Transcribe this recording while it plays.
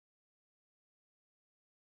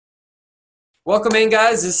Welcome in,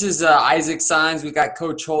 guys. This is Isaac Signs. We got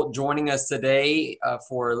Coach Holt joining us today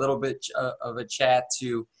for a little bit of a chat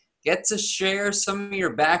to get to share some of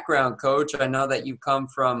your background, Coach. I know that you come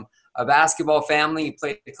from a basketball family. You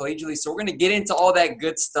played collegiately, so we're going to get into all that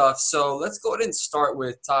good stuff. So let's go ahead and start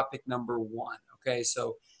with topic number one. Okay,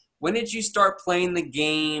 so when did you start playing the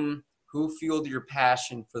game? Who fueled your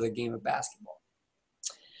passion for the game of basketball?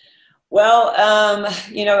 Well,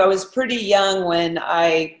 I was pretty young when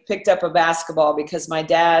I picked up a basketball because my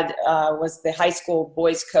dad was the high school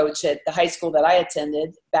boys coach at the high school that I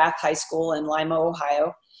attended, Bath High School in Lima,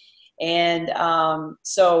 Ohio. And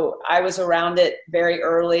so I was around it very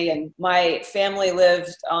early. And my family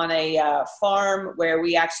lived on a farm where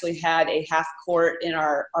we actually had a half court in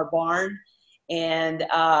our barn. And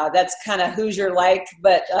that's kind of Hoosier-like.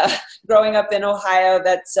 But growing up in Ohio,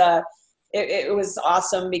 it was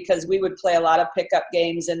awesome because we would play a lot of pickup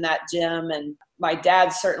games in that gym, and my dad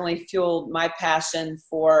certainly fueled my passion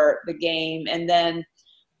for the game. And then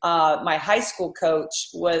my high school coach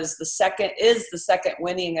is the second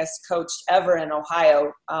winningest coach ever in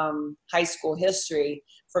Ohio high school history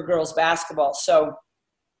for girls basketball. So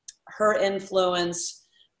her influence,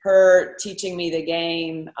 her teaching me the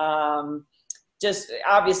game, just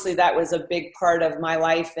obviously that was a big part of my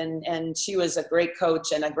life, and she was a great coach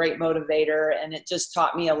and a great motivator, and it just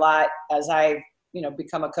taught me a lot as I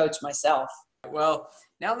become a coach myself. Well,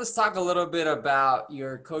 now let's talk a little bit about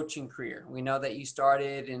your coaching career. We know that you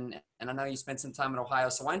started and I know you spent some time in Ohio,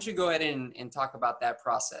 so why don't you go ahead and talk about that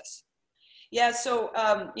process? Yeah, so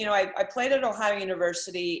I played at Ohio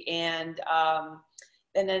University, and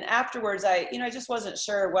then afterwards, I just wasn't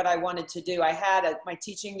sure what I wanted to do. I had my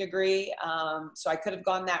teaching degree, so I could have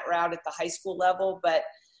gone that route at the high school level, but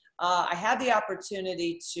I had the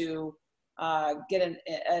opportunity to get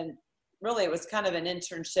really it was kind of an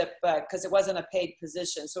internship because it wasn't a paid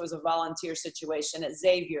position, so it was a volunteer situation at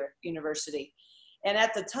Xavier University. And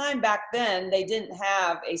at the time back then, they didn't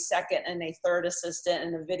have a second and a third assistant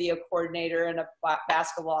and a video coordinator and a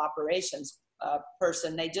basketball operations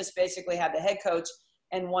person. They just basically had the head coach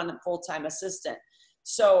and one full-time assistant.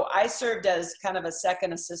 So I served as kind of a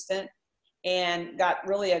second assistant and got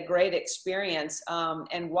really a great experience.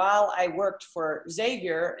 And while I worked for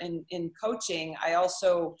Xavier in coaching, I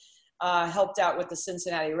also helped out with the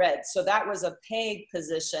Cincinnati Reds. So that was a paid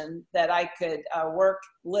position that I could work,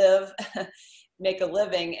 live, make a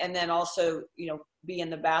living, and then also, be in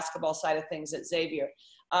the basketball side of things at Xavier.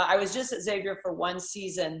 I was just at Xavier for one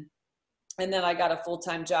season, and then I got a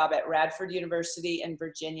full-time job at Radford University in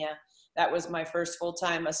Virginia. That was my first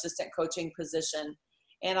full-time assistant coaching position.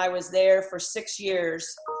 And I was there for 6 years.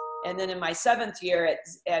 And then in my 7th year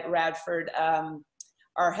at Radford,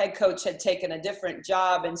 our head coach had taken a different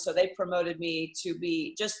job. And so they promoted me to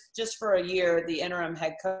be just for a year, the interim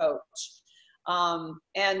head coach.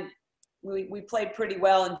 And we played pretty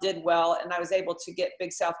well and did well. And I was able to get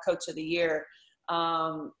Big South Coach of the Year.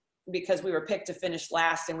 Because we were picked to finish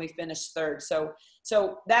last and we finished third. So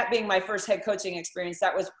that being my first head coaching experience,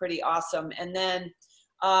 that was pretty awesome. And then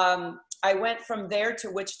I went from there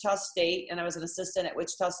to Wichita State, and I was an assistant at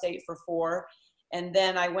Wichita State for 4. And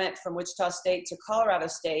then I went from Wichita State to Colorado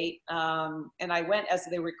State, and I went as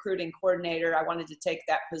the recruiting coordinator. I wanted to take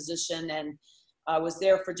that position, and I was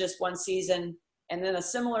there for just one season. And then a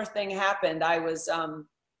similar thing happened. I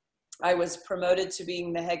was promoted to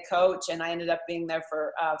being the head coach, and I ended up being there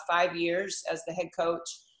for 5 years as the head coach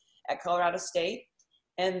at Colorado State.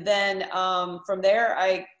 And then from there,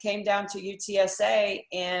 I came down to UTSA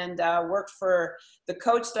and worked for the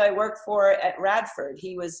coach that I worked for at Radford.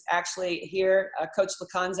 He was actually here. Coach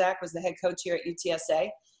Lakonzak was the head coach here at UTSA.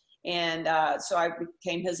 And so I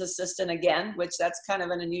became his assistant again, which that's kind of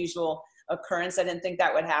an unusual occurrence. I didn't think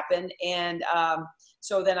that would happen. And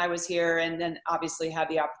so then I was here, and then obviously had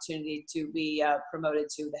the opportunity to be promoted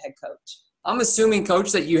to the head coach. I'm assuming,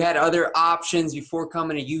 Coach, that you had other options before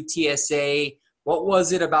coming to UTSA. What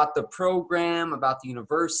was it about the program, about the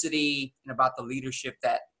university, and about the leadership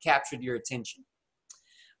that captured your attention?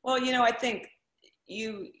 Well, I think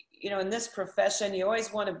in this profession, you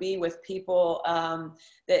always want to be with people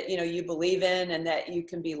that, you believe in and that you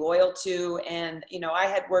can be loyal to. And, I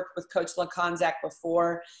had worked with Coach Lakonzak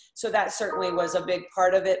before, so that certainly was a big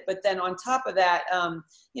part of it. But then on top of that,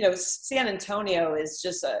 San Antonio is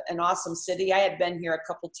just an awesome city. I had been here a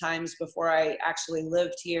couple times before I actually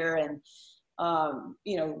lived here, and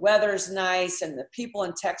weather's nice and the people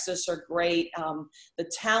in Texas are great. The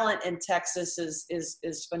talent in Texas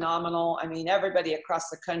is phenomenal. I mean, everybody across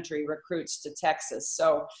the country recruits to Texas.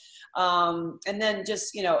 So, and then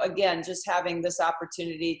just, again, just having this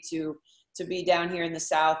opportunity to to be down here in the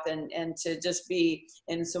South and to just be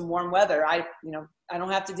in some warm weather. I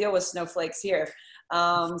don't have to deal with snowflakes here.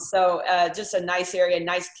 So just a nice area,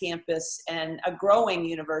 nice campus, and a growing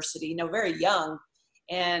university, very young,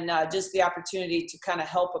 and just the opportunity to kind of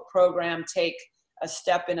help a program take a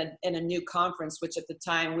step in a new conference, which at the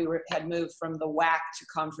time had moved from the WAC to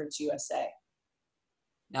Conference USA.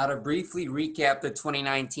 Now, to briefly recap the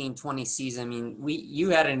 2019-20 season, I mean,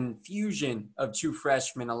 you had an infusion of true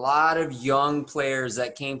freshmen, a lot of young players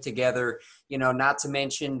that came together, not to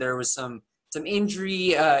mention there was some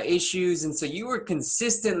injury issues. And so you were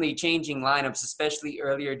consistently changing lineups, especially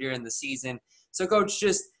earlier during the season. So, Coach,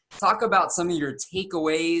 just talk about some of your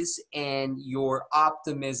takeaways and your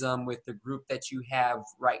optimism with the group that you have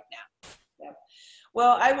right now. Yeah.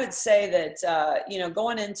 Well, I would say that,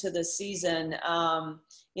 going into the season,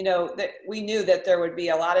 that we knew that there would be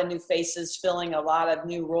a lot of new faces filling a lot of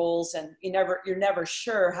new roles, and you're never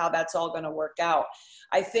sure how that's all going to work out.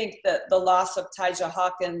 I think that the loss of Tyja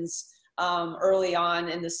Hawkins early on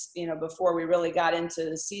in this, before we really got into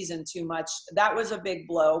the season too much, that was a big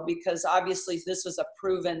blow, because obviously this was a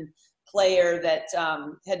proven player that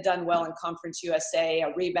had done well in Conference USA,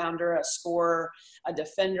 a rebounder, a scorer, a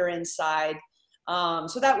defender inside.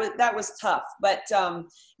 So that was tough. But,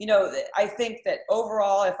 I think that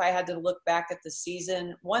overall, if I had to look back at the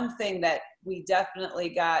season, one thing that we definitely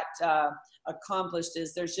got accomplished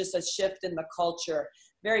is there's just a shift in the culture,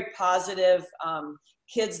 very positive,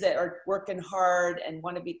 kids that are working hard and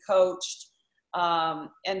want to be coached.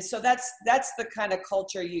 And so that's the kind of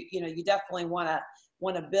culture you definitely want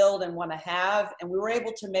to build and want to have. And we were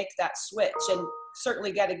able to make that switch, and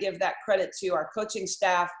certainly got to give that credit to our coaching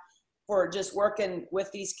staff for just working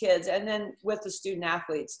with these kids, and then with the student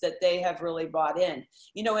athletes that they have really bought in.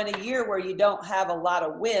 In a year where you don't have a lot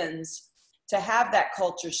of wins, to have that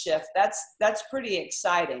culture shift, that's pretty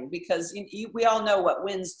exciting, because we all know what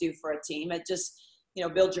wins do for a team. It just,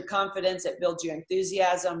 builds your confidence, it builds your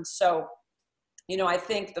enthusiasm. So, I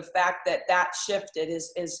think the fact that shifted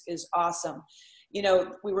is awesome.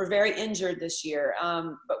 We were very injured this year,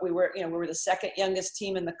 but we were the second youngest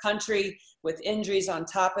team in the country, with injuries on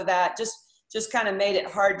top of that. Just kind of made it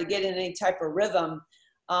hard to get in any type of rhythm.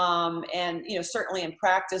 And, certainly in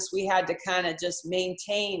practice, we had to kind of just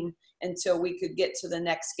maintain until we could get to the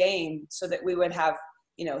next game, so that we would have,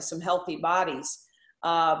 some healthy bodies.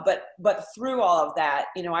 But through all of that,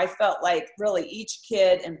 I felt like really each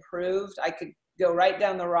kid improved. I could go right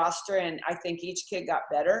down the roster, and I think each kid got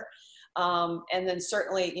better. And then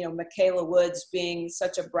certainly, Michaela Woods being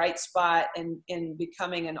such a bright spot in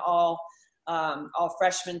becoming an all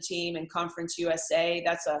freshman team in Conference USA.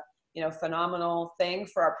 That's a, phenomenal thing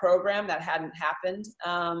for our program that hadn't happened.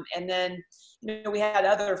 And then, we had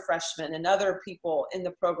other freshmen and other people in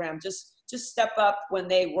the program just step up when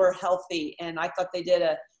they were healthy. And I thought they did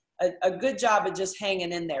a good job of just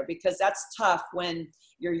hanging in there, because that's tough when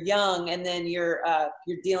you're young and then you're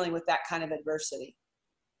dealing with that kind of adversity.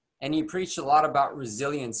 And you preach a lot about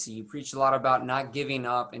resiliency. You preach a lot about not giving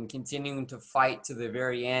up and continuing to fight to the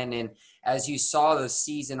very end. And as you saw the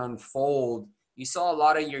season unfold, you saw a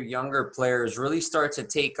lot of your younger players really start to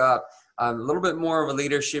take up a little bit more of a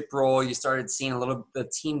leadership role. You started seeing the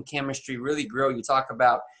team chemistry really grow. You talk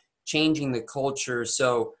about changing the culture.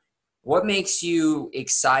 So what makes you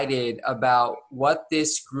excited about what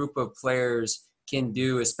this group of players can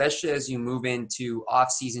do, especially as you move into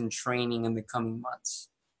off-season training in the coming months?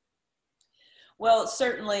 Well,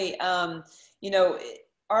 certainly, our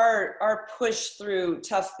push through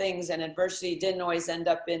tough things and adversity didn't always end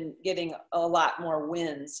up in getting a lot more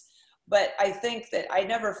wins. But I think that I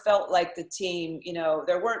never felt like the team,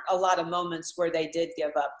 there weren't a lot of moments where they did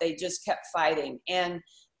give up. They just kept fighting. And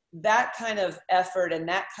that kind of effort and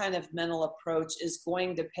that kind of mental approach is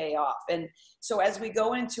going to pay off. And so as we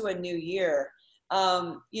go into a new year,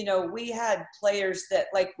 we had players that,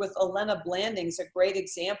 like with Elena Blanding's a great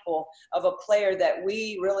example of a player that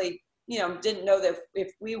we really, didn't know that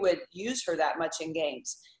if we would use her that much in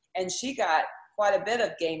games. And she got quite a bit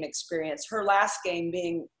of game experience, her last game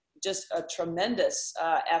being just a tremendous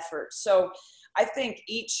effort. So I think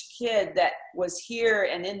each kid that was here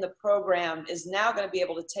and in the program is now going to be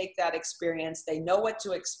able to take that experience. They know what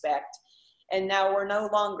to expect. And now we're no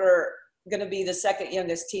longer going to be the second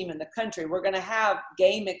youngest team in the country. We're going to have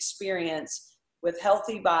game experience with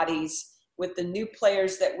healthy bodies, with the new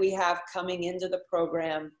players that we have coming into the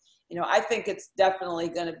program. I think it's definitely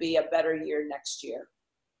going to be a better year next year.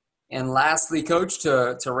 And lastly, Coach,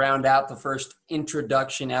 to round out the first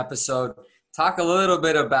introduction episode, talk a little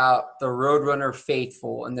bit about the Roadrunner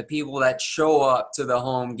faithful and the people that show up to the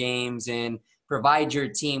home games and provide your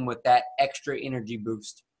team with that extra energy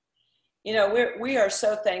boost. You know, we are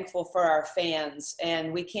so thankful for our fans,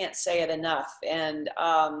 and we can't say it enough. And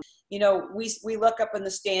you know, we look up in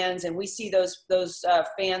the stands and we see those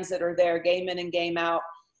fans that are there game in and game out.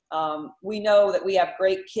 We know that we have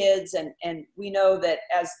great kids, and we know that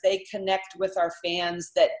as they connect with our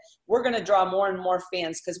fans, that we're going to draw more and more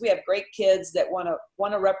fans, because we have great kids that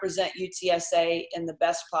want to represent UTSA in the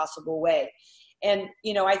best possible way. And,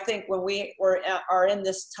 you know, I think when are in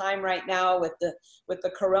this time right now with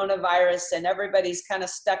the coronavirus and everybody's kind of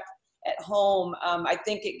stuck at home, I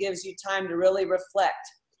think it gives you time to really reflect.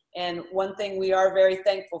 And one thing we are very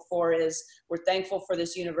thankful for is we're thankful for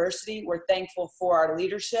this university. We're thankful for our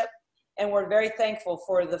leadership, and we're very thankful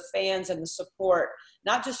for the fans and the support,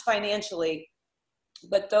 not just financially,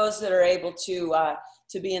 but those that are able to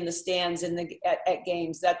be in the stands at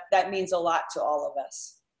games. That means a lot to all of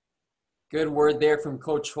us. Good word there from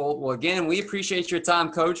Coach Holt. Well, again, we appreciate your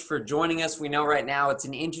time, Coach, for joining us. We know right now it's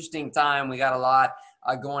an interesting time. We got a lot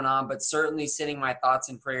going on, but certainly sending my thoughts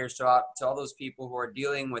and prayers to all those people who are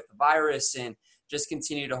dealing with the virus, and just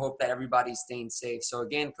continue to hope that everybody's staying safe. So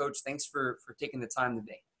again, Coach, thanks for taking the time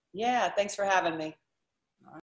today. Yeah, thanks for having me.